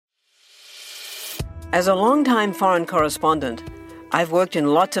As a longtime foreign correspondent, I've worked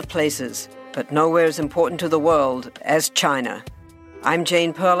in lots of places, but nowhere as important to the world as China. I'm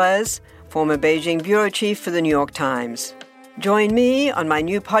Jane Perlez, former Beijing bureau chief for the New York Times. Join me on my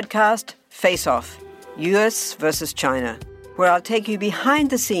new podcast, Face Off, US versus China, where I'll take you behind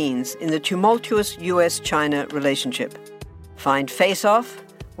the scenes in the tumultuous US-China relationship. Find Face Off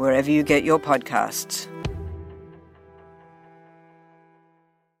wherever you get your podcasts.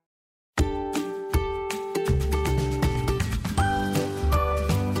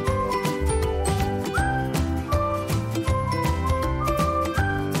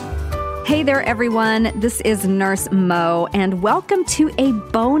 Hey there, everyone. This is Nurse Mo, and welcome to a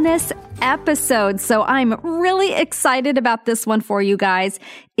bonus episode. So I'm really excited about this one for you guys.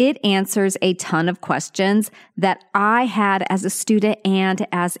 It answers a ton of questions that I had as a student and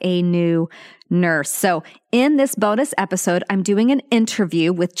as a new nurse. So in this bonus episode, I'm doing an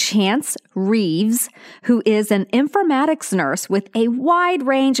interview with Chance Reaves, who is an informatics nurse with a wide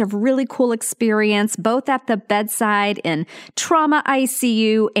range of really cool experience, both at the bedside in trauma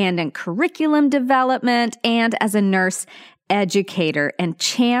ICU and in curriculum development and as a nurse educator. And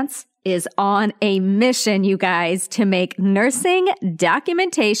Chance is on a mission, you guys, to make nursing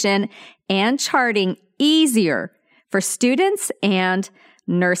documentation and charting easier for students and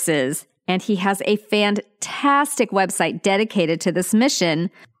nurses. And he has a fantastic website dedicated to this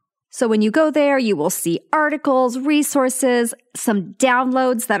mission. So when you go there, you will see articles, resources, some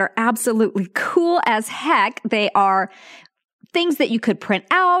downloads that are absolutely cool as heck. They are things that you could print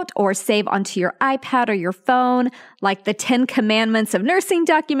out or save onto your iPad or your phone, like the 10 commandments of nursing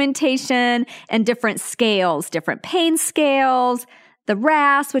documentation and different scales, different pain scales, the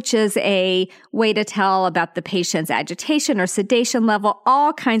RASS, which is a way to tell about the patient's agitation or sedation level,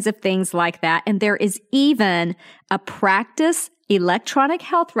 all kinds of things like that. And there is even a practice electronic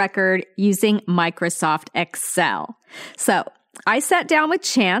health record using Microsoft Excel. So I sat down with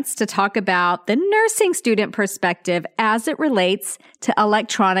Chance to talk about the nursing student perspective as it relates to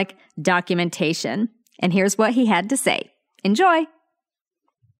electronic documentation. And here's what he had to say. Enjoy.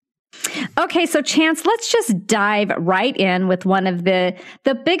 Okay, so Chance, let's just dive right in with one of the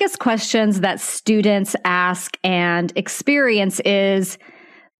biggest questions that students ask and experience is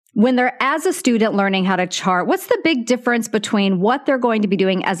when they're as a student learning how to chart, what's the big difference between what they're going to be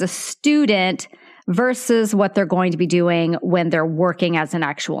doing as a student versus what they're going to be doing when they're working as an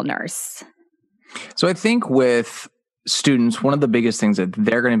actual nurse? So I think with students, one of the biggest things that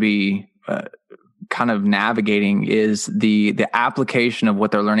they're going to be kind of navigating is the application of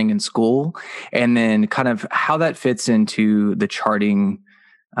what they're learning in school, and then kind of how that fits into the charting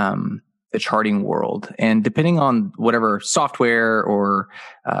world. And depending on whatever software or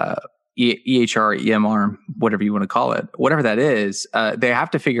EHR, EMR, whatever you want to call it, whatever that is, they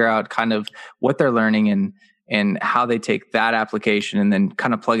have to figure out kind of what they're learning and how they take that application and then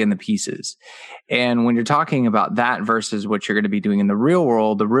kind of plug in the pieces. And when you're talking about that versus what you're going to be doing in the real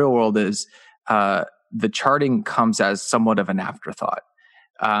world is the charting comes as somewhat of an afterthought.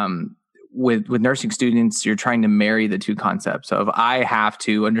 With nursing students, you're trying to marry the two concepts of I have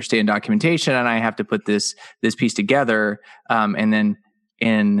to understand documentation and I have to put this piece together, and then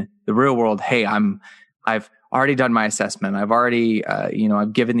in the real world, hey, I've already done my assessment. I've already,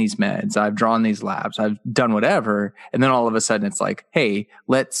 I've given these meds. I've drawn these labs. I've done whatever. And then all of a sudden it's like, hey,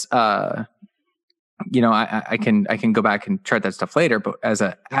 let's, I can go back and chart that stuff later. But as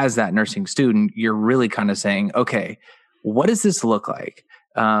that nursing student, you're really kind of saying, okay, what does this look like?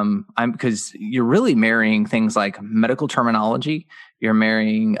 Because you're really marrying things like medical terminology, you're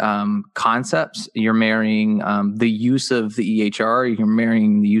marrying concepts, you're marrying the use of the EHR, you're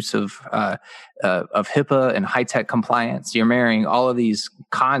marrying the use of HIPAA and high-tech compliance. You're marrying all of these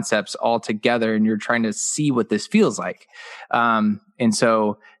concepts all together, and you're trying to see what this feels like. And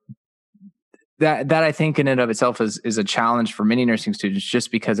so that I think in and of itself is a challenge for many nursing students, just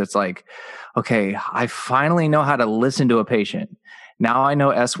because it's like, okay, I finally know how to listen to a patient. Now I know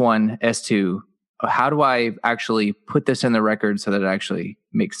S1, S2. How do I actually put this in the record so that it actually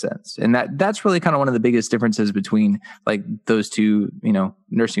makes sense? And that's really kind of one of the biggest differences between like those two,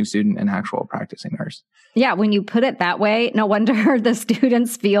 nursing student and actual practicing nurse. Yeah, when you put it that way, no wonder the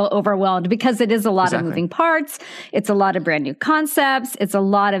students feel overwhelmed, because it is a lot of moving parts. It's a lot of brand new concepts. It's a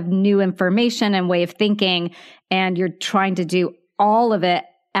lot of new information and way of thinking. And you're trying to do all of it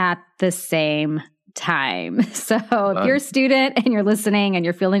at the same time. So if you're a student and you're listening and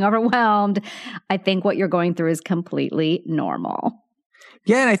you're feeling overwhelmed, I think what you're going through is completely normal.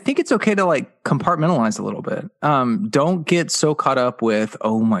 Yeah, and I think it's okay to like compartmentalize a little bit. Don't get so caught up with,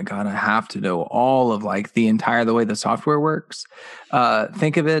 oh my God, I have to know all of like the way the software works.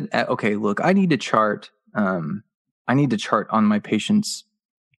 Think of it at, okay, look, I need to chart on my patient's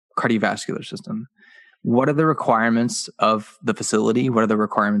cardiovascular system. What are the requirements of the facility? What are the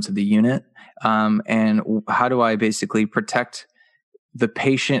requirements of the unit? And how do I basically protect the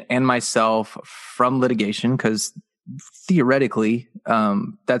patient and myself from litigation? Because theoretically,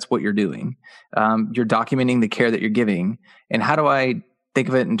 that's what you're doing. You're documenting the care that you're giving. And how do I think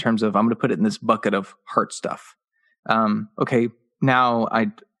of it in terms of, I'm going to put it in this bucket of heart stuff. Okay, now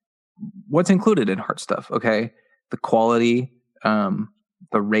what's included in heart stuff? Okay, the quality, the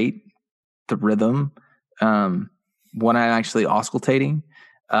rate, the rhythm, when I'm actually auscultating,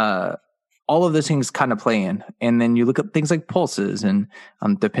 all of those things kind of play in. And then you look at things like pulses and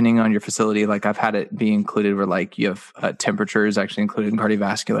depending on your facility, like I've had it be included where like you have temperatures actually included in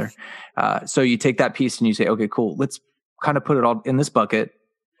cardiovascular. So you take that piece and you say, okay, cool. Let's kind of put it all in this bucket.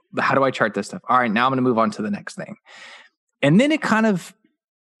 How do I chart this stuff? All right, now I'm going to move on to the next thing. And then it kind of,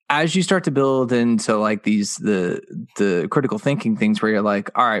 as you start to build into like the critical thinking things where you're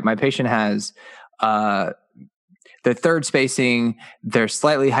like, all right, my patient has, the third spacing, they're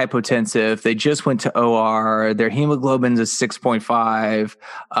slightly hypotensive. They just went to OR. Their hemoglobin's is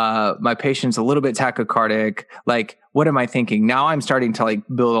 6.5. My patient's a little bit tachycardic. Like, what am I thinking? Now I'm starting to like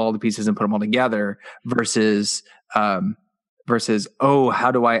build all the pieces and put them all together versus, oh,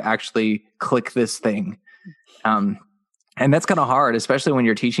 how do I actually click this thing? And that's kind of hard, especially when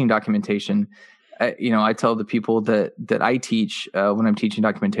you're teaching documentation. I tell the people that I teach when I'm teaching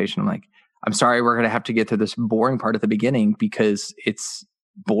documentation, I'm like, I'm sorry, we're going to have to get to this boring part at the beginning because it's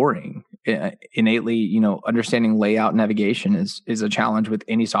boring. Innately, understanding layout navigation is a challenge with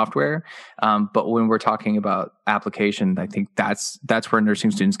any software. But when we're talking about application, I think that's where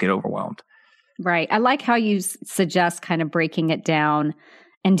nursing students get overwhelmed. Right. I like how you suggest kind of breaking it down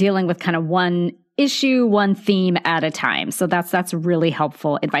and dealing with kind of one issue, one theme at a time. So that's really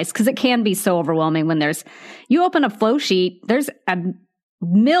helpful advice because it can be so overwhelming when you open a flow sheet, there's a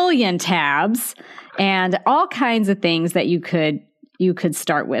million tabs and all kinds of things that you could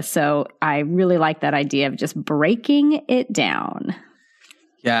start with. So I really like that idea of just breaking it down.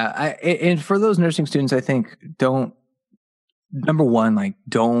 Yeah. And for those nursing students, I think number one,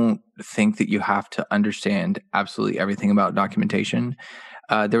 don't think that you have to understand absolutely everything about documentation.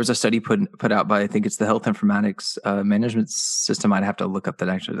 There was a study put out by, I think it's the Health Informatics Management System. I'd have to look up that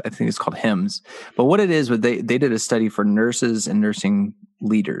actually. I think it's called HIMSS. But what it is, they did a study for nurses and nursing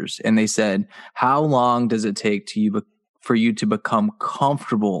leaders. And they said, how long does it take for you to become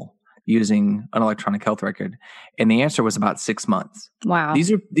comfortable using an electronic health record? And the answer was about 6 months. Wow.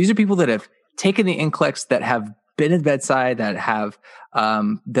 These are people that have taken the NCLEX, that have been at bedside, that have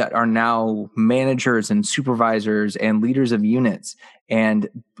that are now managers and supervisors and leaders of units. And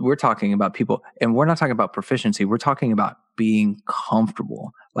we're talking about people, and we're not talking about proficiency. We're talking about being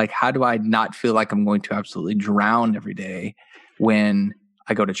comfortable. Like, how do I not feel like I'm going to absolutely drown every day when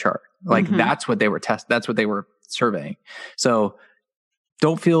I go to chart? Like, that's what they were that's what they were surveying. So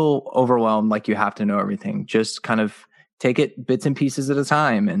don't feel overwhelmed like you have to know everything. Just kind of take it bits and pieces at a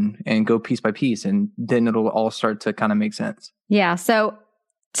time and go piece by piece. And then it'll all start to kind of make sense. Yeah. So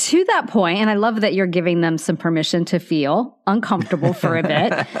to that point, and I love that you're giving them some permission to feel uncomfortable for a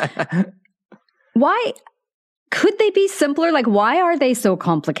bit. Why could they be simpler? Like, why are they so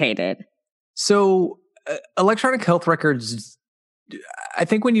complicated? So electronic health records, I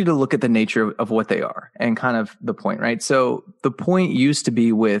think we need to look at the nature of what they are and kind of the point, right? So the point used to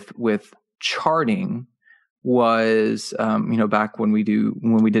be with charting was, back when we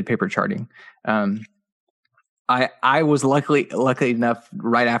did paper charting. I was lucky enough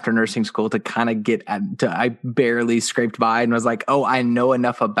right after nursing school to kind of I barely scraped by and was like, oh, I know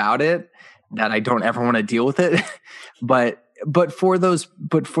enough about it that I don't ever want to deal with it. but for those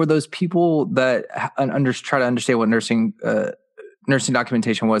people that try to understand what nursing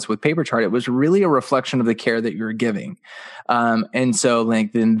documentation was with paper chart, it was really a reflection of the care that you're giving. And so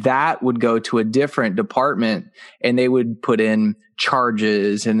then that would go to a different department and they would put in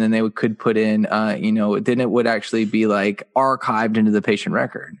charges, and then they could put in, then it would actually be like archived into the patient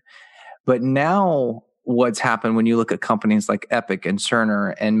record. But now what's happened when you look at companies like Epic and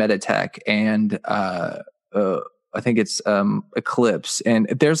Cerner and Meditech and, I think it's Eclipse, and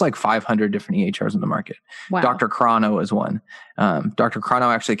there's like 500 different EHRs in the market. Wow. Dr. Chrono is one. Dr.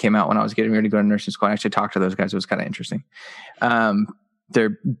 Chrono actually came out when I was getting ready to go to nursing school. I actually talked to those guys. It was kind of interesting. They're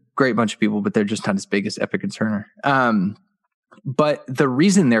a great bunch of people, but they're just not as big as Epic and Cerner. But the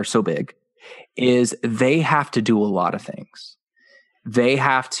reason they're so big is they have to do a lot of things. they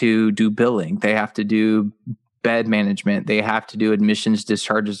have to do billing. They have to do bed management. They have to do admissions,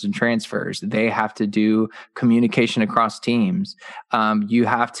 discharges, and transfers. They have to do communication across teams. You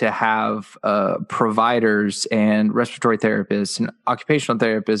have to have providers and respiratory therapists and occupational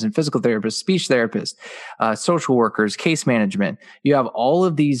therapists and physical therapists, speech therapists, social workers, case management. You have all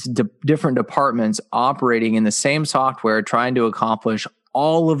of these different departments operating in the same software, trying to accomplish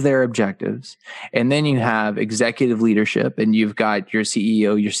all of their objectives. And then you have executive leadership, and you've got your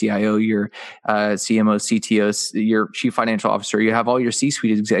CEO, your CIO, your CMO, CTO, your chief financial officer. You have all your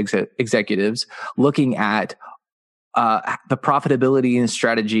C-suite executives looking at the profitability and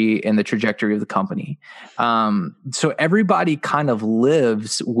strategy and the trajectory of the company. So everybody kind of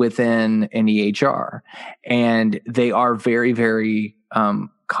lives within an EHR, and they are very, very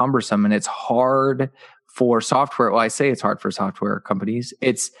cumbersome, and it's hard for software. Well, I say it's hard for software companies.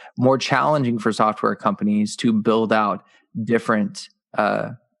 It's more challenging for software companies to build out different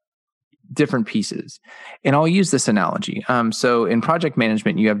pieces. And I'll use this analogy. So in project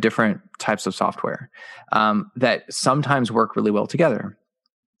management, you have different types of software that sometimes work really well together.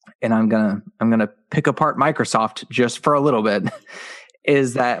 And I'm gonna pick apart Microsoft just for a little bit.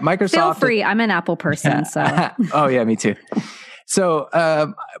 Is that Microsoft? Feel free. I'm an Apple person, so. Oh yeah, me too. So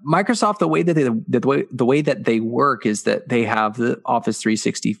Microsoft, the way that they work is that they have the Office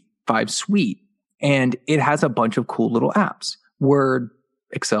 365 suite, and it has a bunch of cool little apps, Word,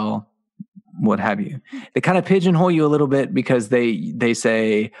 Excel, what have you. They kind of pigeonhole you a little bit because they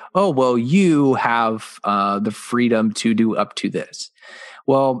say, oh, well, you have the freedom to do up to this.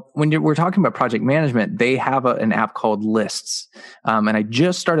 Well, when we're talking about project management, they have an app called Lists. And I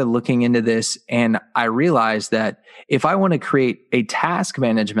just started looking into this, and I realized that if I want to create a task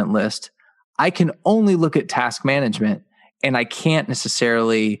management list, I can only look at task management, and I can't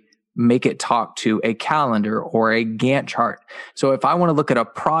necessarily make it talk to a calendar or a Gantt chart. So if I want to look at a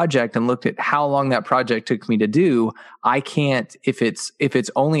project and look at how long that project took me to do, I can't, if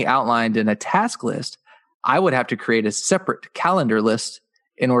it's only outlined in a task list, I would have to create a separate calendar list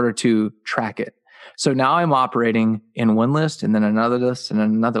in order to track it. So now I'm operating in one list and then another list and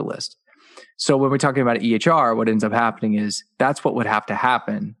another list. So when we're talking about EHR, what ends up happening is that's what would have to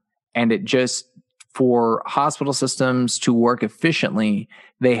happen. And it just, for hospital systems to work efficiently,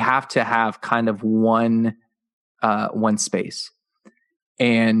 they have to have kind of one space.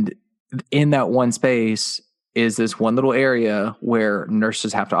 And in that one space is this one little area where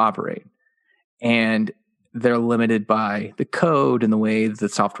nurses have to operate. And they're limited by the code and the way the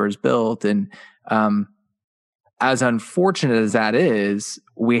software is built. And as unfortunate as that is,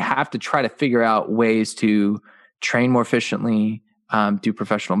 we have to try to figure out ways to train more efficiently, do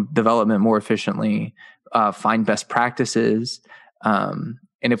professional development more efficiently, find best practices. And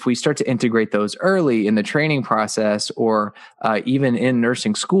if we start to integrate those early in the training process or even in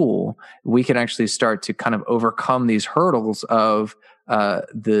nursing school, we can actually start to kind of overcome these hurdles of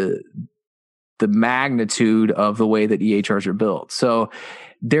the magnitude of the way that EHRs are built. So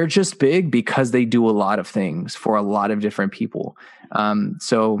they're just big because they do a lot of things for a lot of different people.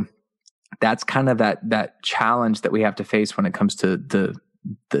 So that's kind of that challenge that we have to face when it comes to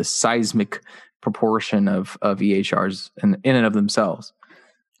the seismic proportion of EHRs in and of themselves.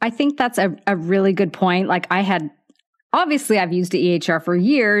 I think that's a really good point. Like I've used the EHR for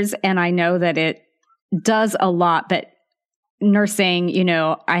years, and I know that it does a lot, but nursing,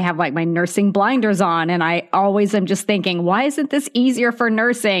 I have like my nursing blinders on, and I always am just thinking, why isn't this easier for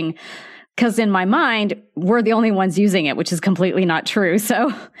nursing? Because in my mind, we're the only ones using it, which is completely not true.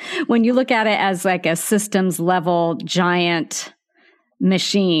 So when you look at it as like a systems level giant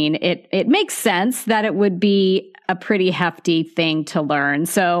machine, it makes sense that it would be a pretty hefty thing to learn.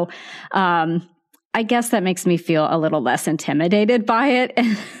 So I guess that makes me feel a little less intimidated by it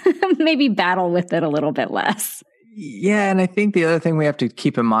and maybe battle with it a little bit less. Yeah, and I think the other thing we have to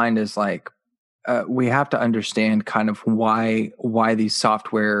keep in mind is like we have to understand kind of why these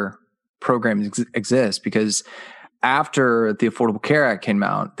software programs exist, because after the Affordable Care Act came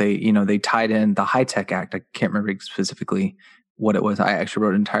out, they tied in the High Tech Act. I can't remember specifically what it was. I actually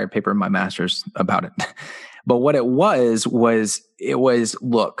wrote an entire paper in my master's about it. But what it was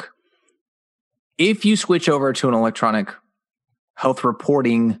look, if you switch over to an electronic health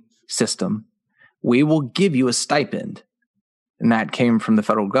reporting system, we will give you a stipend. And that came from the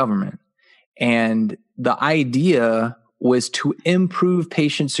federal government. And the idea was to improve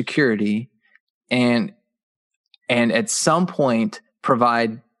patient security and at some point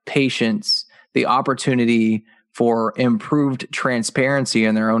provide patients the opportunity for improved transparency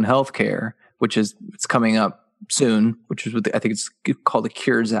in their own healthcare, it's coming up soon, which is what I think it's called the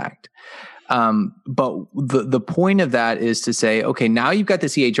Cures Act. But the point of that is to say, okay, now you've got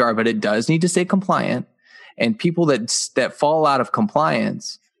this EHR, but it does need to stay compliant. And people that fall out of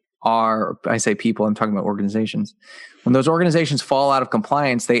compliance I say people, I'm talking about organizations. When those organizations fall out of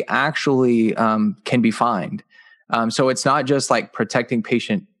compliance, they actually can be fined. So it's not just like protecting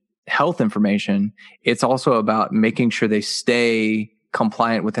patient health information. It's also about making sure they stay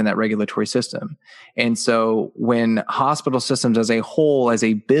compliant within that regulatory system. And so when hospital systems as a whole, as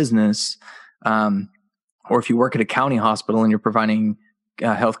a business, or if you work at a county hospital and you're providing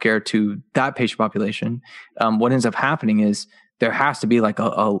healthcare to that patient population, what ends up happening is there has to be like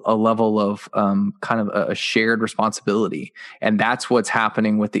a level of kind of a shared responsibility. And that's what's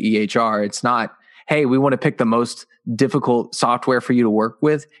happening with the EHR. It's not, hey, we want to pick the most difficult software for you to work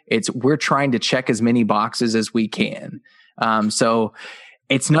with. We're trying to check as many boxes as we can. So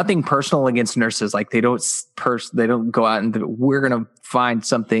it's nothing personal against nurses. Like they don't go out and we're going to find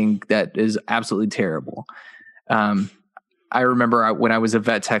something that is absolutely terrible. I remember when I was a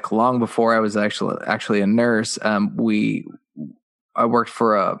vet tech long before I was actually a nurse, I worked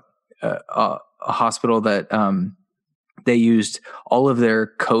for a hospital that they used all of their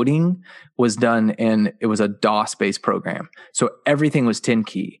coding was done and it was a DOS-based program. So everything was 10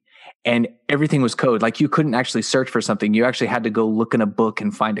 key and everything was code. Like you couldn't actually search for something. You actually had to go look in a book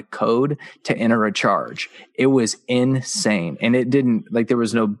and find a code to enter a charge. It was insane. And it didn't, like there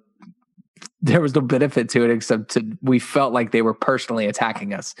was no benefit to it except we felt like they were personally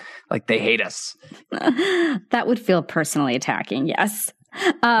attacking us. Like they hate us. That would feel personally attacking. Yes.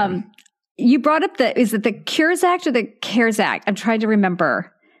 You brought up is it the Cures Act or the CARES Act? I'm trying to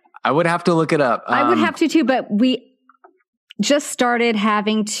remember. I would have to look it up. I would have to too, but we just started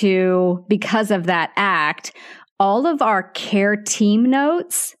having to, because of that act, all of our care team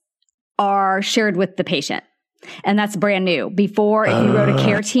notes are shared with the patient. And that's brand new. Before, if you wrote a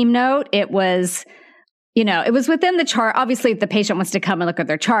care team note, it was within the chart. Obviously, if the patient wants to come and look at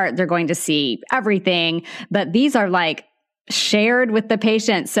their chart, they're going to see everything. But these are like shared with the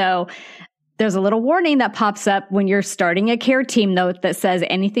patient. So there's a little warning that pops up when you're starting a care team note that says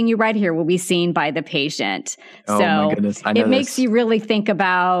anything you write here will be seen by the patient. Oh my goodness. I know it makes you really think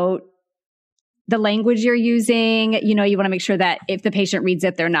about the language you're using. You want to make sure that if the patient reads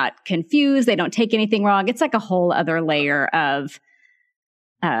it, they're not confused. They don't take anything wrong. It's like a whole other layer of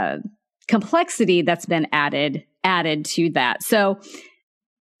complexity that's been added to that. So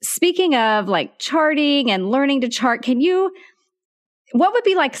speaking of like charting and learning to chart, what would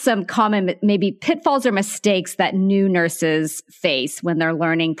be like some common maybe pitfalls or mistakes that new nurses face when they're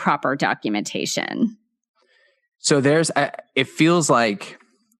learning proper documentation? So it feels like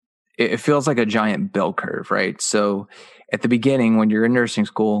a giant bell curve, right? So at the beginning, when you're in nursing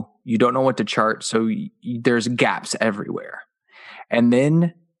school, you don't know what to chart. So there's gaps everywhere. And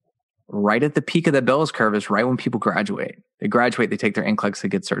then right at the peak of the bell's curve is right when people graduate. They graduate, they take their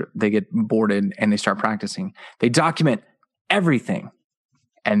NCLEX, they get boarded, and they start practicing. They document everything.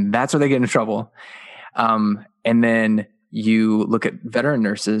 And that's where they get into trouble. And then you look at veteran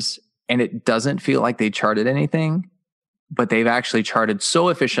nurses, and it doesn't feel like they charted anything, but they've actually charted so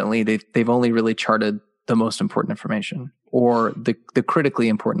efficiently, they've only really charted the most important information or the critically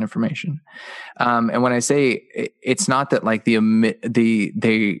important information. And when I say it's not that like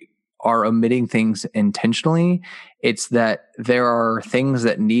they are omitting things intentionally, it's that there are things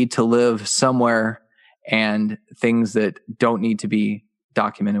that need to live somewhere and things that don't need to be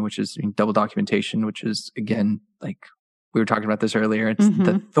documented, which is double documentation, which is, again, like we were talking about this earlier. It's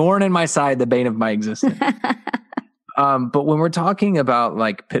the thorn in my side, the bane of my existence. But when we're talking about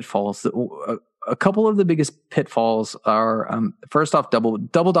like pitfalls, a couple of the biggest pitfalls are, first off,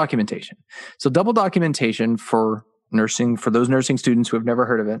 double documentation. So double documentation for those nursing students who have never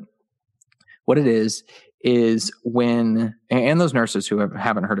heard of it, what it is when, and those nurses who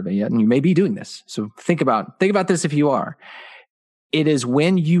haven't heard of it yet, and you may be doing this. So think about this if you are. It is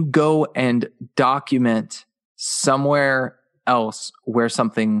when you go and document somewhere else where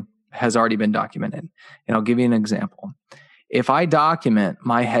something has already been documented. And I'll give you an example. If I document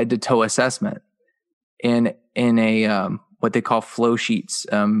my head to toe assessment in a what they call flow sheets,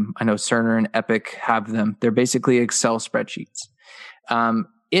 I know Cerner and Epic have them. They're basically Excel spreadsheets.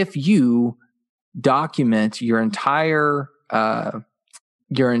 If you document your entire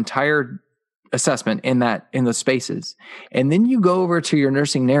assessment in those spaces, and then you go over to your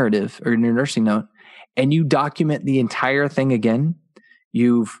nursing narrative or your nursing note, and you document the entire thing again,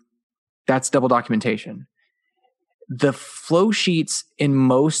 that's double documentation. The flow sheets in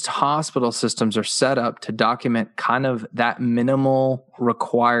most hospital systems are set up to document kind of that minimal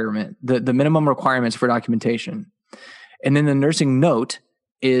requirement, the minimum requirements for documentation. And then the nursing note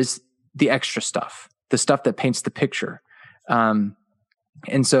is the extra stuff, the stuff that paints the picture. And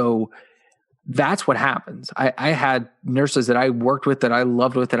so that's what happens. I had nurses that I worked with, that I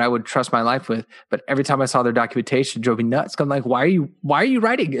loved with, that I would trust my life with. But every time I saw their documentation, it drove me nuts. I'm like, why are you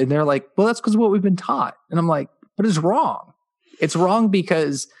writing? And they're like, well, that's because of what we've been taught. And I'm like, but it's wrong. It's wrong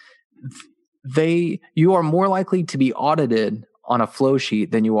because you are more likely to be audited on a flow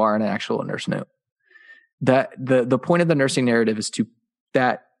sheet than you are in an actual nurse note. That the point of the nursing narrative is to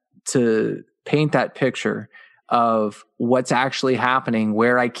paint that picture of what's actually happening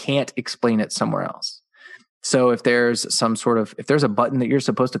where I can't explain it somewhere else. So if there's a button that you're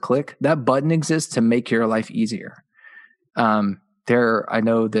supposed to click, that button exists to make your life easier. I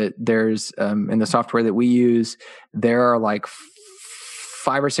know that there's, in the software that we use, there are like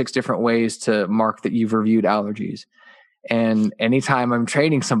 5 or 6 different ways to mark that you've reviewed allergies. And anytime I'm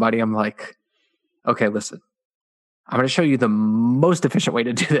training somebody, I'm like, okay, listen, I'm going to show you the most efficient way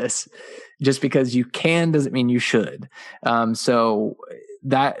to do this. Just because you can doesn't mean you should. So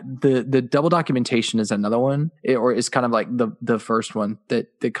that the double documentation is another one, or is kind of like the first one that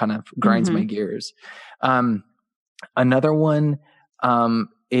kind of grinds my gears. Another one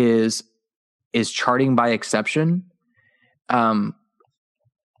is charting by exception.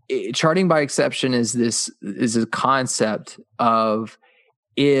 Charting by exception is a concept of,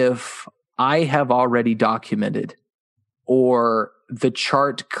 if I have already documented, or the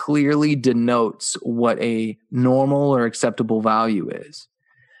chart clearly denotes what a normal or acceptable value is,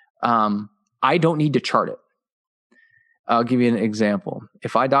 I don't need to chart it. I'll give you an example.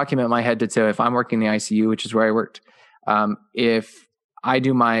 If I document my head to toe, if I'm working in the ICU, which is where I worked, if I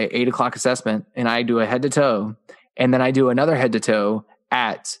do my 8 o'clock assessment and I do a head to toe, and then I do another head to toe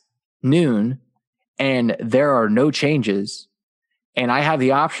at noon, and there are no changes, and I have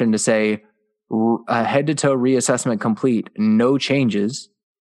the option to say, head to toe reassessment complete, no changes,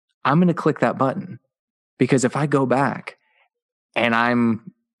 I'm going to click that button. Because if I go back and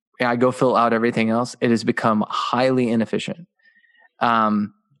I go fill out everything else, it has become highly inefficient.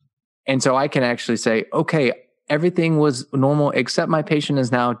 And so I can actually say, okay, everything was normal except my patient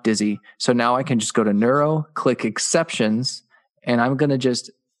is now dizzy. So now I can just go to neuro, click exceptions, and I'm going to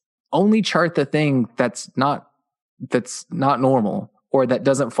just only chart the thing that's not normal, or that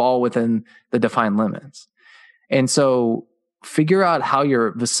doesn't fall within the defined limits. And so figure out how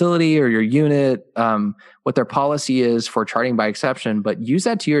your facility or your unit, what their policy is for charting by exception, but use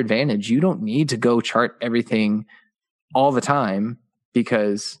that to your advantage. You don't need to go chart everything all the time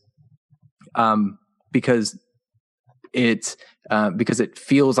because it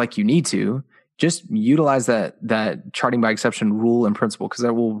feels like you need to. Just utilize that charting by exception rule and principle, because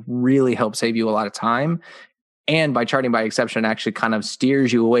that will really help save you a lot of time. And by charting by exception, actually kind of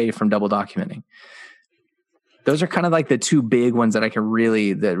steers you away from double documenting. Those are kind of like the 2 big ones that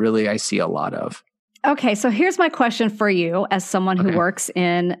I see a lot of. Okay, so here's my question for you as someone who works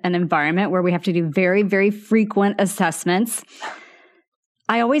in an environment where we have to do very, very frequent assessments.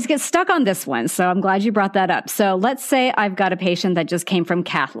 I always get stuck on this one, so I'm glad you brought that up. So let's say I've got a patient that just came from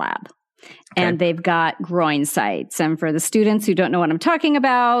cath lab. Okay. And they've got groin sites. And for the students who don't know what I'm talking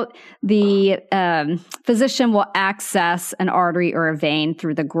about, the physician will access an artery or a vein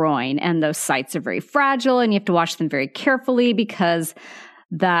through the groin. And those sites are very fragile, and you have to watch them very carefully, because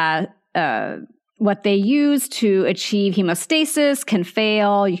what they use to achieve hemostasis can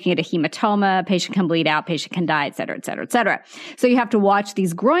fail. You can get a hematoma, patient can bleed out, patient can die, et cetera, et cetera, et cetera. So you have to watch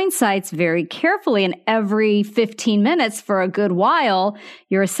these groin sites very carefully, and every 15 minutes for a good while,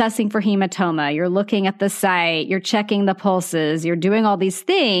 you're assessing for hematoma, you're looking at the site, you're checking the pulses, you're doing all these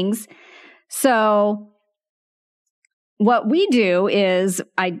things. So what we do is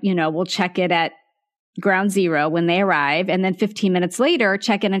we'll check it at ground zero when they arrive, and then 15 minutes later,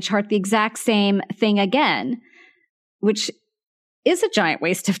 check in and chart the exact same thing again, which is a giant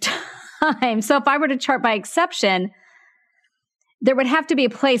waste of time. So if I were to chart by exception, there would have to be a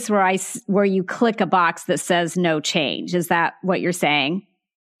place where you click a box that says no change. Is that what you're saying?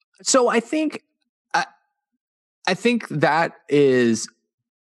 So I think that is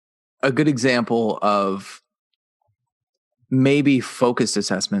a good example of maybe focused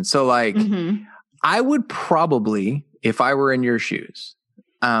assessment. So I would probably, if I were in your shoes,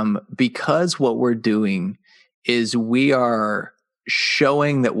 because what we're doing is we are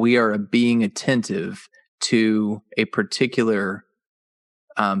showing that we are being attentive to a particular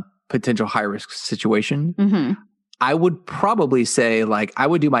potential high risk situation. Mm-hmm. I would probably say, I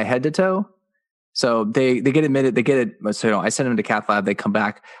would do my head to toe. So they get admitted, so I send them to cath lab, they come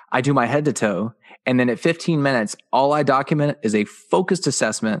back, I do my head to toe, and then at 15 minutes, all I document is a focused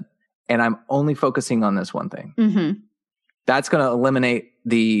assessment, and I'm only focusing on this one thing. Mm-hmm. That's going to eliminate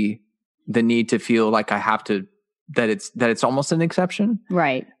the the need to feel like I have to, that it's almost an exception.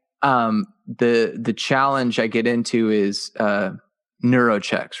 Right. The challenge I get into is neuro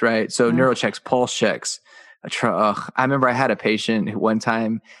checks, right? So neuro checks, pulse checks. I remember I had a patient who one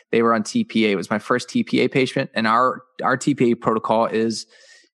time they were on TPA. It was my first TPA patient, and our TPA protocol is,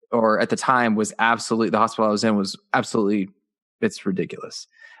 or at the time was absolutely, the hospital I was in was absolutely, it's ridiculous.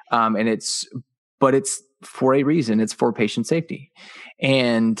 But it's for a reason. It's for patient safety.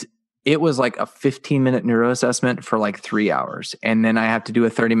 And it was like a 15-minute neuro assessment for like 3 hours. And then I have to do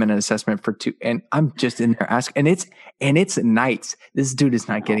a 30-minute assessment for 2. And I'm just in there asking, and it's nights. This dude is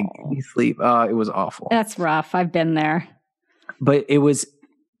not getting any sleep. It was awful. That's rough. I've been there. But it was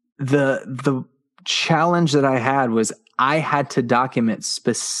the challenge that I had was I had to document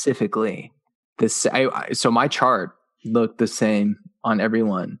specifically this. So my chart looked the same on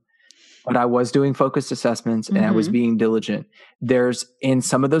everyone. But I was doing focused assessments and I was being diligent. There's, in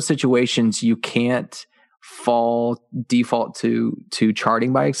some of those situations, you can't default to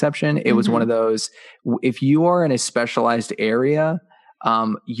charting by exception. It was one of those, if you are in a specialized area,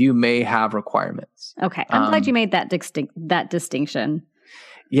 you may have requirements. Okay. I'm glad you made that distinction.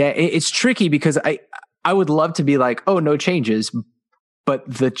 Yeah. It's tricky because I would love to be like, oh, no changes. But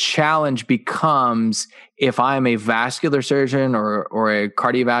the challenge becomes if I'm a vascular surgeon or a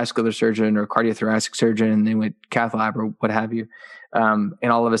cardiovascular surgeon or cardiothoracic surgeon, and they went cath lab or what have you, and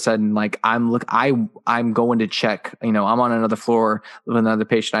all of a sudden, like I'm going to check. I'm on another floor with another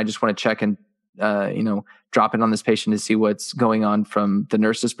patient. I just want to check and drop in on this patient to see what's going on from the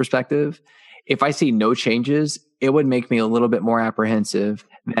nurse's perspective. If I see no changes, it would make me a little bit more apprehensive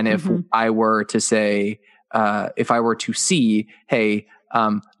than if I were to say. If I were to see, hey,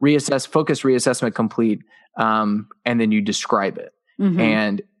 focus reassessment complete, and then you describe it.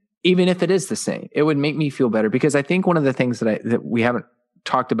 And even if it is the same, it would make me feel better, because I think one of the things that we haven't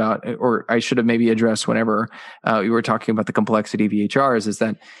talked about, or I should have maybe addressed whenever we were talking about the complexity of EHRs, is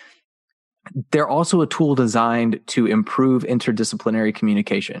that they're also a tool designed to improve interdisciplinary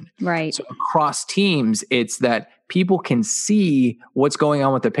communication. Right. So across teams, it's that people can see what's going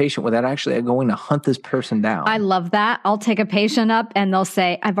on with the patient without actually going to hunt this person down. I love that. I'll take a patient up and they'll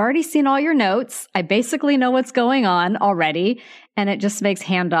say, I've already seen all your notes. I basically know what's going on already. And it just makes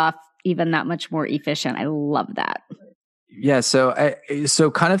handoff even that much more efficient. I love that. Yeah. So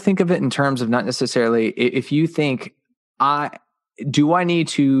kind of think of it in terms of not necessarily, if you think, do I need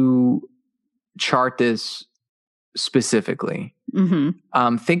to chart this specifically?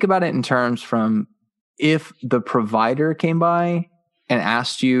 Think about it in terms from, if the provider came by and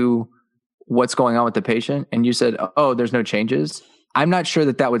asked you what's going on with the patient and you said, oh, there's no changes, I'm not sure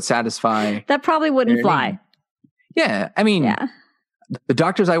that would satisfy. That probably wouldn't fly. Yeah. I mean, the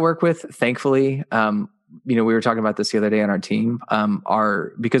doctors I work with, thankfully, we were talking about this the other day on our team,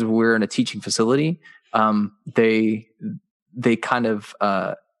 are, because we're in a teaching facility, they kind of,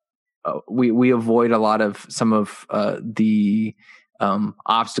 we avoid a lot of some of the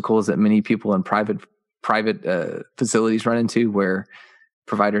obstacles that many people in private facilities run into, where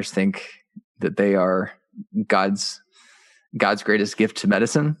providers think that they are God's greatest gift to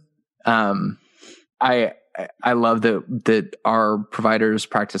medicine. I love that our providers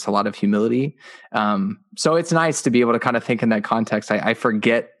practice a lot of humility. So it's nice to be able to kind of think in that context. I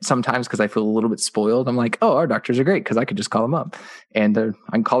forget sometimes because I feel a little bit spoiled. I'm like, oh, our doctors are great because I could just call them up and I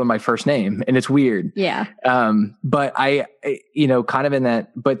can call them my first name, and it's weird. Yeah. But I kind of in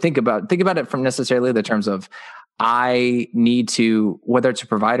that, but think about it from necessarily the terms of, I need to, whether it's a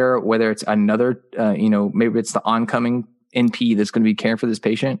provider, whether it's another, maybe it's the oncoming NP that's going to be caring for this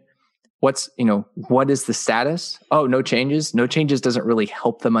patient. What is the status? Oh, no changes. No changes doesn't really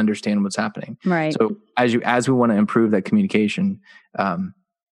help them understand what's happening. Right. So as we want to improve that communication,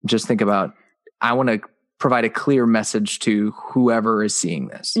 just think about, I want to provide a clear message to whoever is seeing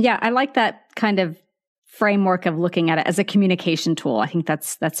this. Yeah. I like that kind of framework of looking at it as a communication tool. I think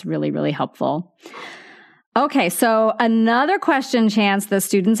that's really, really helpful. Okay. So another question, Chance, the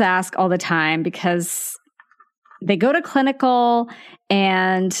students ask all the time, because they go to clinical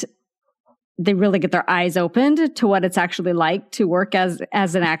and they really get their eyes opened to what it's actually like to work as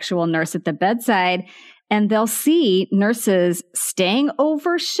an actual nurse at the bedside. And they'll see nurses staying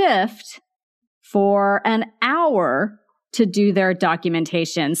over shift for an hour to do their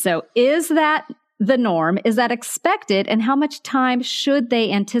documentation. So is that the norm? Is that expected? And how much time should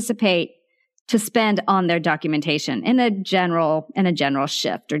they anticipate to spend on their documentation in a general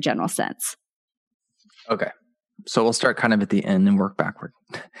shift or general sense? Okay. So we'll start kind of at the end and work backward.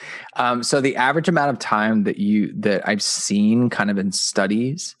 So the average amount of time that I've seen kind of in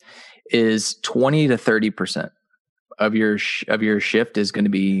studies is 20 to 30%. of your shift is going to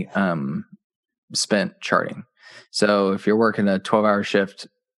be spent charting. So if you're working a 12-hour shift,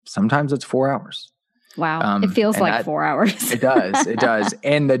 sometimes it's 4 hours. Wow. It feels like 4 hours. It does. It does.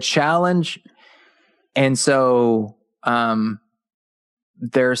 And the challenge, and so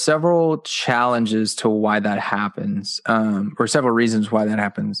there are several challenges to why that happens, or several reasons why that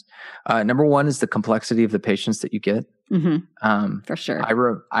happens. Number one is the complexity of the patients that you get. Mm-hmm. For sure.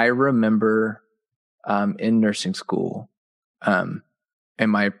 I remember in nursing school, and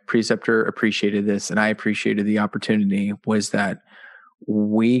my preceptor appreciated this, and I appreciated the opportunity, was that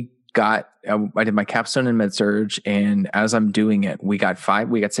I did my capstone in med-surg, and as I'm doing it, we got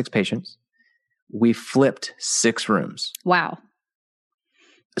 6 patients. We flipped 6 rooms. Wow.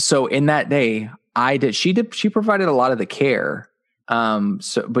 So in that day, she provided a lot of the care.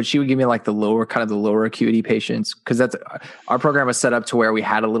 But she would give me like the lower acuity patients, because that's our program was set up to where we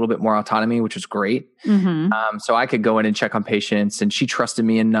had a little bit more autonomy, which was great. Mm-hmm. So I could go in and check on patients, and she trusted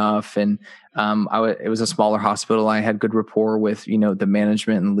me enough. And it was a smaller hospital. I had good rapport with, the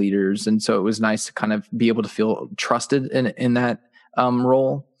management and leaders. And so it was nice to kind of be able to feel trusted in that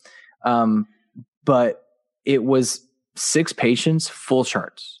role. But it was 6 patients, full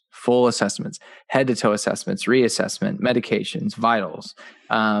charts, full assessments, head to toe assessments, reassessment, medications, vitals,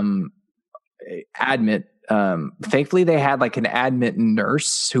 admit. Thankfully they had like an admit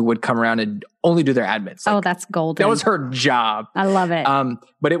nurse who would come around and only do their admits. Like, that's golden. That was her job. I love it.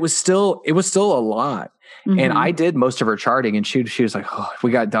 But it was still a lot. Mm-hmm. And I did most of her charting, and she was like, oh, if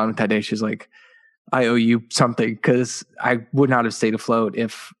we got done with that day, she's like, I owe you something, because I would not have stayed afloat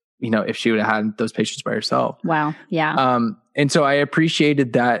if she would have had those patients by herself. Wow. Yeah. And so I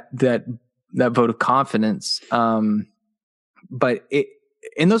appreciated that vote of confidence. But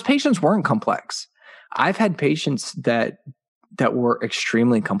those patients weren't complex. I've had patients that were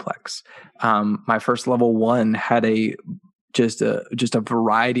extremely complex. My first level 1 had just a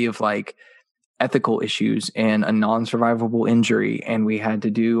variety of like ethical issues and a non-survivable injury. And we had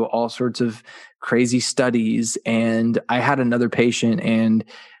to do all sorts of crazy studies. And I had another patient, and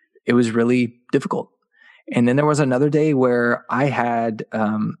it was really difficult. And then there was another day where I had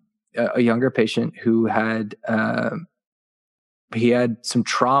a younger patient who he had some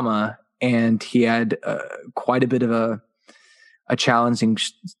trauma, and he had quite a bit of a challenging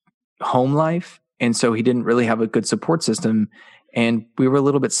home life. And so he didn't really have a good support system. And we were a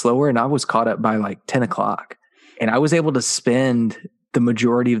little bit slower, and I was caught up by like 10 o'clock. And I was able to spend the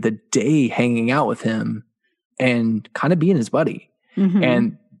majority of the day hanging out with him and kind of being his buddy. Mm-hmm.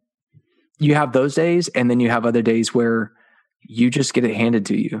 And you have those days, and then you have other days where you just get it handed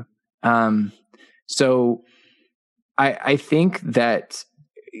to you. So I think that,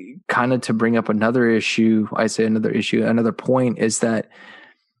 kind of to bring up another point, is that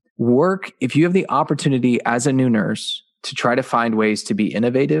if you have the opportunity as a new nurse to try to find ways to be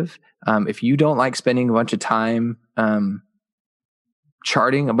innovative, if you don't like spending a bunch of time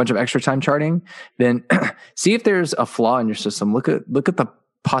charting, a bunch of extra time charting, then see if there's a flaw in your system. Look at the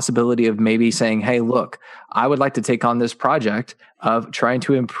possibility of maybe saying, hey, look, I would like to take on this project of trying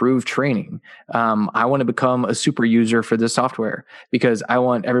to improve training. I want to become a super user for this software, because I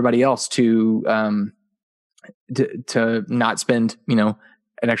want everybody else to not spend,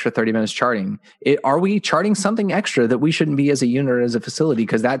 an extra 30 minutes charting. Are we charting something extra that we shouldn't be as a unit or as a facility?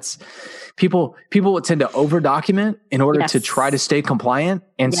 Because that's people tend to over document in order to try to stay compliant.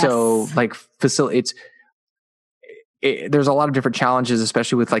 And so like there's a lot of different challenges,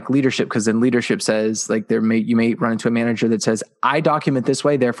 especially with like leadership, because then leadership says like you may run into a manager that says, I document this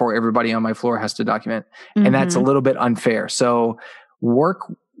way, therefore everybody on my floor has to document. Mm-hmm. And that's a little bit unfair. So work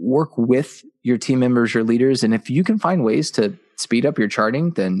with your team members, your leaders. And if you can find ways to speed up your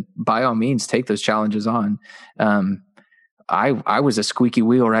charting, then by all means take those challenges on. I was a squeaky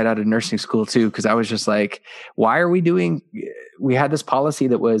wheel right out of nursing school too, because I was just like, we had this policy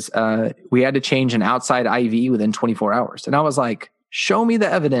that was, we had to change an outside IV within 24 hours. And I was like, show me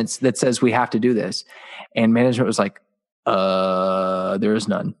the evidence that says we have to do this. And management was like, there is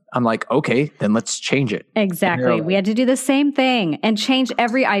none. I'm like, okay, then let's change it. Exactly. We had to do the same thing and change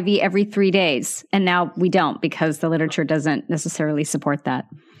every IV every 3 days. And now we don't, because the literature doesn't necessarily support that.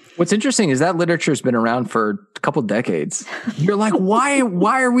 What's interesting is that literature has been around for a couple decades. You're like, why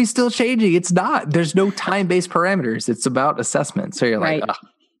are we still changing? It's not. There's no time-based parameters. It's about assessment. So you're like, ugh.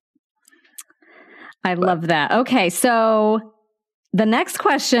 I love that. Okay. So the next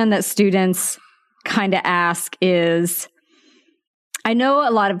question that students kind of ask is, I know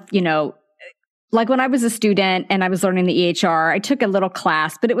a lot of, like when I was a student and I was learning the EHR, I took a little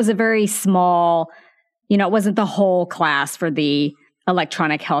class, but it was a very small, it wasn't the whole class for the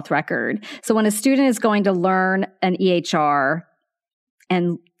electronic health record. So when a student is going to learn an EHR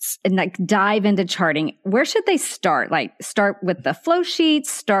and like dive into charting, where should they start? Like start with the flow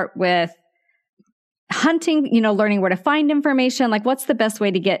sheets, start with hunting, learning where to find information. Like what's the best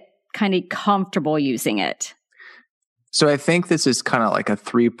way to get kind of comfortable using it? So I think this is kind of like a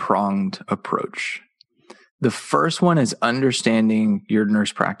 3-pronged approach. The first one is understanding your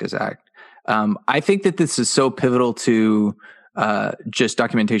Nurse Practice Act. I think that this is so pivotal to just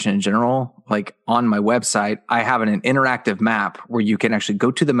documentation in general. Like on my website, I have an interactive map where you can actually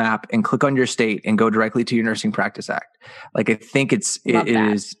go to the map and click on your state and go directly to your Nursing Practice Act. Like I think it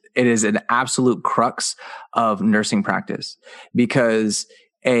is an absolute crux of nursing practice, because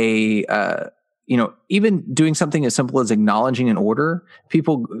even doing something as simple as acknowledging an order,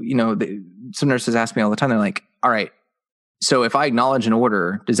 people, some nurses ask me all the time, they're like, all right, so if I acknowledge an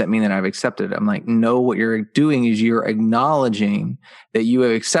order, does that mean that I've accepted it? I'm like, no, what you're doing is you're acknowledging that you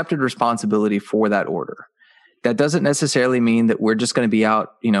have accepted responsibility for that order. That doesn't necessarily mean that we're just going to be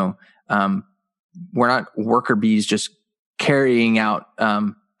out, we're not worker bees just carrying out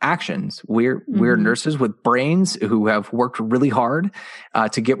actions. We're nurses with brains who have worked really hard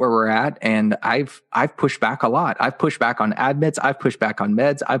to get where we're at. And I've pushed back a lot. I've pushed back on admits. I've pushed back on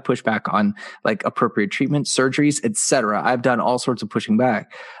meds. I've pushed back on like appropriate treatment, surgeries, etc. I've done all sorts of pushing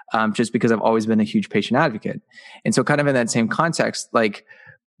back just because I've always been a huge patient advocate. And so kind of in that same context, like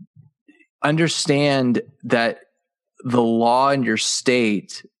understand that the law in your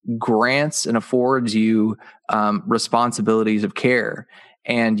state grants and affords you responsibilities of care.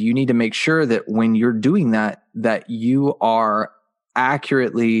 And you need to make sure that when you're doing that, that you are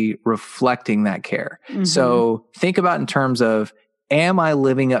accurately reflecting that care. Mm-hmm. So think about in terms of, am I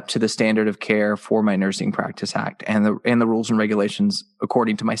living up to the standard of care for my Nursing Practice Act and the rules and regulations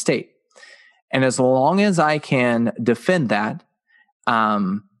according to my state? And as long as I can defend that,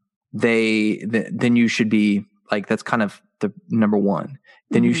 then you should be like, that's kind of the number one.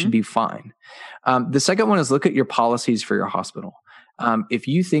 Then you should be fine. The second one is look at your policies for your hospital. If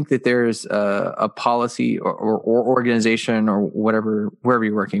you think that there's a policy or organization or whatever, wherever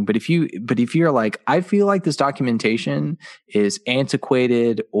you're working, but if you're like, I feel like this documentation is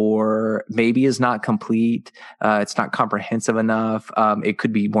antiquated or maybe is not complete, it's not comprehensive enough, it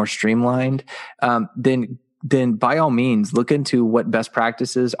could be more streamlined, then by all means look into what best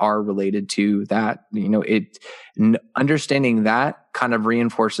practices are related to that. Understanding that kind of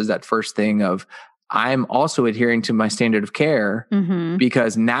reinforces that first thing of, I'm also adhering to my standard of care,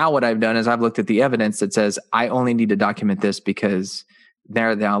 because now what I've done is I've looked at the evidence that says I only need to document this because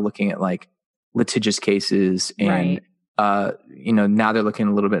they're now looking at like litigious cases and, now they're looking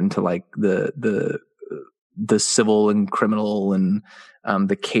a little bit into like the civil and criminal and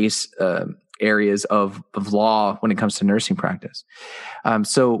the case areas of law when it comes to nursing practice.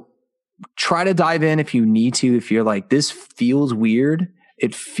 So try to dive in if you need to, if you're like, this feels weird.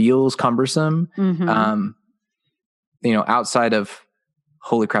 It feels cumbersome, outside of,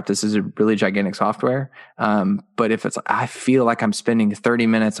 holy crap, this is a really gigantic software. But if it's, I feel like I'm spending 30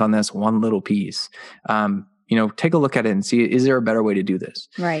 minutes on this one little piece, take a look at it and see, is there a better way to do this?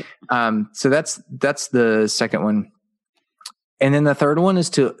 Right. So that's the second one. And then the third one is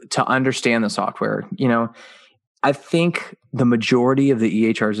to understand the software. I think the majority of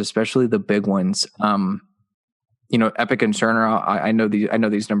the EHRs, especially the big ones, Epic and Cerner, I know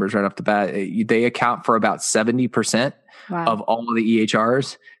these numbers right off the bat. They account for about 70% of all of the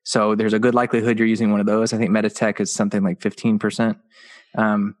EHRs. So there's a good likelihood you're using one of those. I think Meditech is something like 15%.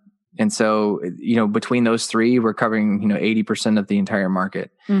 And so, between those three, we're covering, 80% of the entire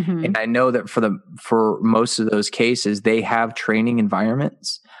market. And I know that for most of those cases, they have training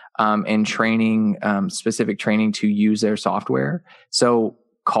environments, and training, specific training to use their software. So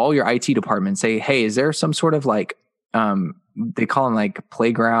call your IT department, say, hey, is there some sort of like, they call them like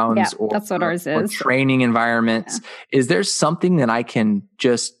playgrounds that's what ours or is. Training environments. Yeah. Is there something that I can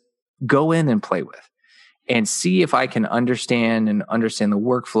just go in and play with and see if I can understand the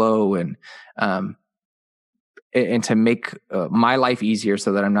workflow and to make my life easier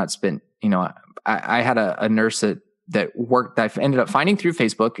so that I'm not spent, I had a nurse that worked, I ended up finding through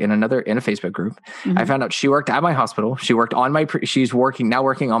Facebook in a Facebook group. I found out she worked at my hospital. She worked on she's working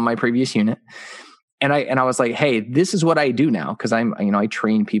on my previous unit. And I was like, hey, this is what I do now. Cause I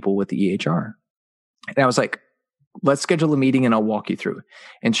train people with the EHR. And I was like, let's schedule a meeting and I'll walk you through.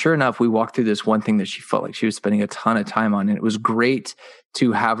 And sure enough, we walked through this one thing that she felt like she was spending a ton of time on. And it was great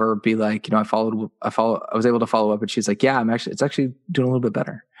to have her be like, I was able to follow up, and she's like, yeah, it's actually doing a little bit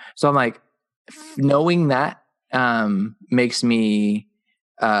better. So I'm like, knowing that, makes me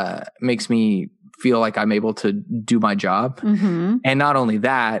feel like I'm able to do my job. Mm-hmm. And not only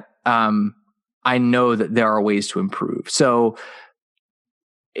that, I know that there are ways to improve. So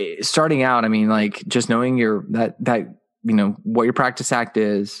starting out, I mean, like just knowing what your practice act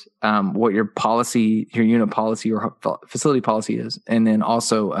is, what your policy, your unit policy or facility policy is. And then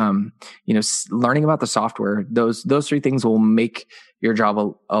also, learning about the software, those three things will make your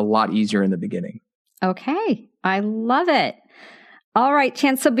job a lot easier in the beginning. Okay. I love it. All right,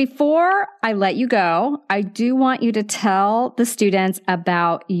 Chance. So before I let you go, I do want you to tell the students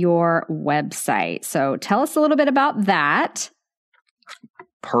about your website. So tell us a little bit about that.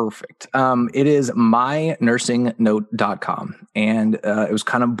 Perfect. It is mynursingnote.com. And it was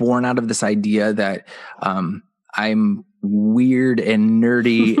kind of born out of this idea that I'm weird and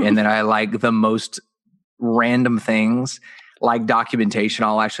nerdy and that I like the most random things like documentation.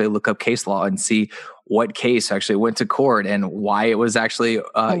 I'll actually look up case law and see what case actually went to court and why it was actually,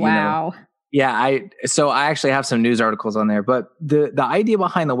 wow. So I actually have some news articles on there, but the idea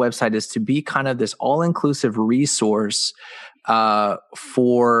behind the website is to be kind of this all-inclusive resource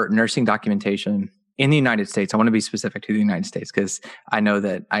for nursing documentation in the United States. I want to be specific to the United States because I know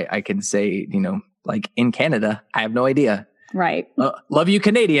that I can say, like in Canada, I have no idea. Right. Love you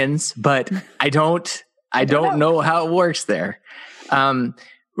Canadians, but I don't know how it works there.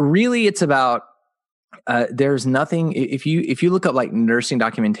 Really, it's about there's nothing. If you look up like nursing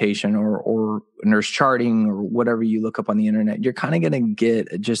documentation or nurse charting or whatever you look up on the internet, you're kind of going to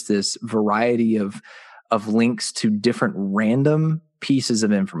get just this variety of links to different random pieces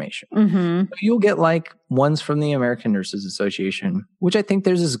of information. Mm-hmm. You'll get like ones from the American Nurses Association, which I think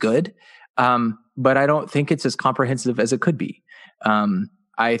theirs is good, but I don't think it's as comprehensive as it could be.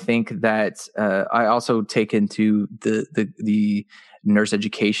 I think that I also take into the nurse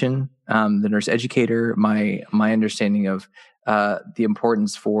education, the nurse educator, my understanding of the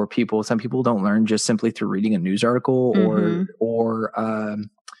importance for people. Some people don't learn just simply through reading a news article, mm-hmm. or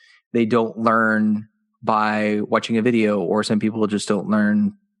they don't learn by watching a video, or some people just don't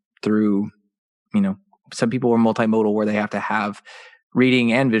learn through, some people are multimodal where they have to have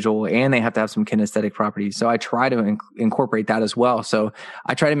reading and visual, and they have to have some kinesthetic properties. So I try to incorporate that as well. So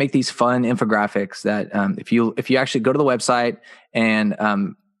I try to make these fun infographics that if you actually go to the website and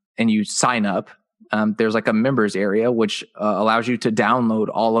you sign up, there's like a members area, which allows you to download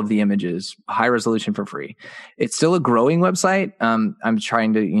all of the images, high resolution for free. It's still a growing website. I'm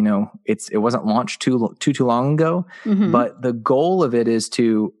trying to, it wasn't launched too long ago, mm-hmm. but the goal of it is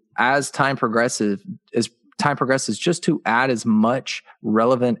to, as time progresses, just to add as much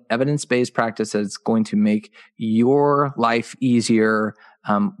relevant evidence-based practice that's going to make your life easier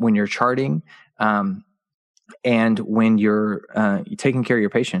when you're charting, and when you're taking care of your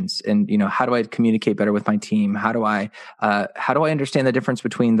patients. And how do I communicate better with my team? How do I understand the difference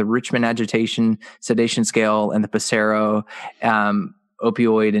between the Richmond agitation sedation scale and the Passero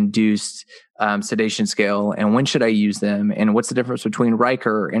opioid induced sedation scale, and when should I use them? And what's the difference between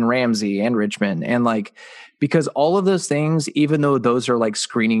Riker and Ramsey and Richmond? And because all of those things, even though those are like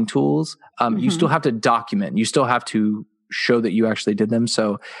screening tools, mm-hmm. you still have to document. You still have to show that you actually did them.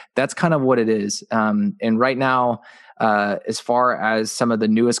 So that's kind of what it is. And right now, as far as some of the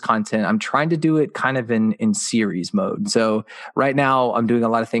newest content, I'm trying to do it kind of in series mode. So right now I'm doing a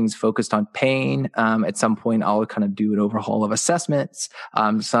lot of things focused on pain. At some point I'll kind of do an overhaul of assessments.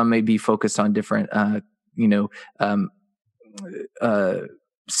 Some may be focused on different,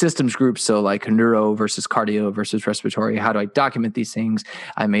 systems groups. So like neuro versus cardio versus respiratory. How do I document these things?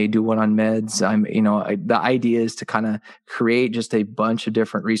 I may do one on meds. The idea is to kind of create just a bunch of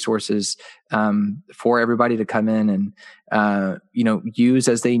different resources for everybody to come in and use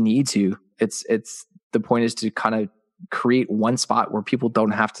as they need to. It's the point is to kind of create one spot where people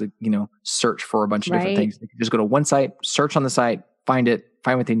don't have to search for a bunch of different things. They can just go to one site, search on the site, find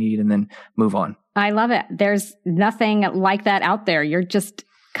what they need, and then move on. I love it. There's nothing like that out there. You're just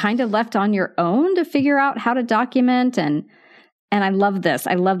kind of left on your own to figure out how to document. And I love this.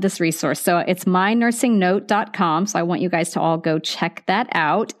 I love this resource. So it's mynursingnote.com. So I want you guys to all go check that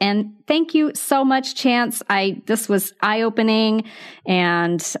out. And thank you so much, Chance. This was eye-opening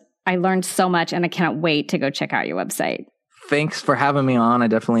and I learned so much, and I cannot wait to go check out your website. Thanks for having me on. I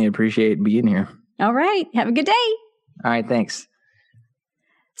definitely appreciate being here. All right. Have a good day. All right. Thanks.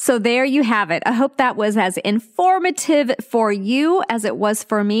 So there you have it. I hope that was as informative for you as it was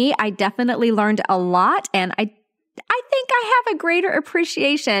for me. I definitely learned a lot, and I think I have a greater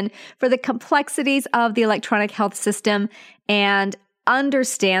appreciation for the complexities of the electronic health system and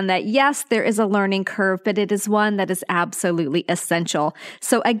understand that, yes, there is a learning curve, but it is one that is absolutely essential.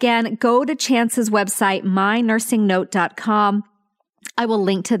 So again, go to Chance's website, mynursingnote.com. I will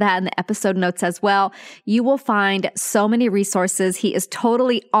link to that in the episode notes as well. You will find so many resources. He is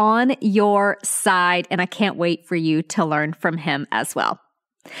totally on your side, and I can't wait for you to learn from him as well.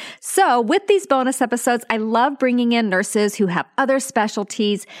 So with these bonus episodes, I love bringing in nurses who have other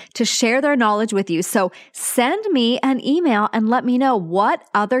specialties to share their knowledge with you. So send me an email and let me know what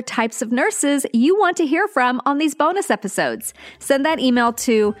other types of nurses you want to hear from on these bonus episodes. Send that email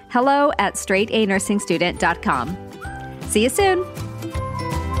to hello@straightanursingstudent.com. See you soon.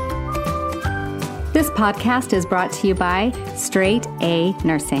 This podcast is brought to you by Straight A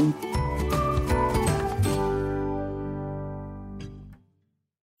Nursing.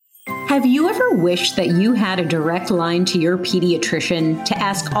 Have you ever wished that you had a direct line to your pediatrician to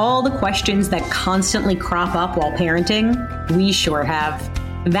ask all the questions that constantly crop up while parenting? We sure have.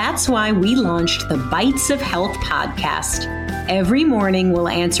 That's why we launched the Bites of Health podcast. Every morning, we'll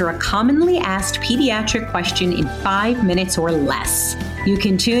answer a commonly asked pediatric question in 5 minutes or less. You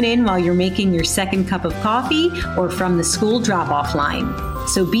can tune in while you're making your second cup of coffee or from the school drop-off line.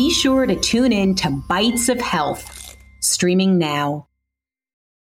 So be sure to tune in to Bites of Health, streaming now.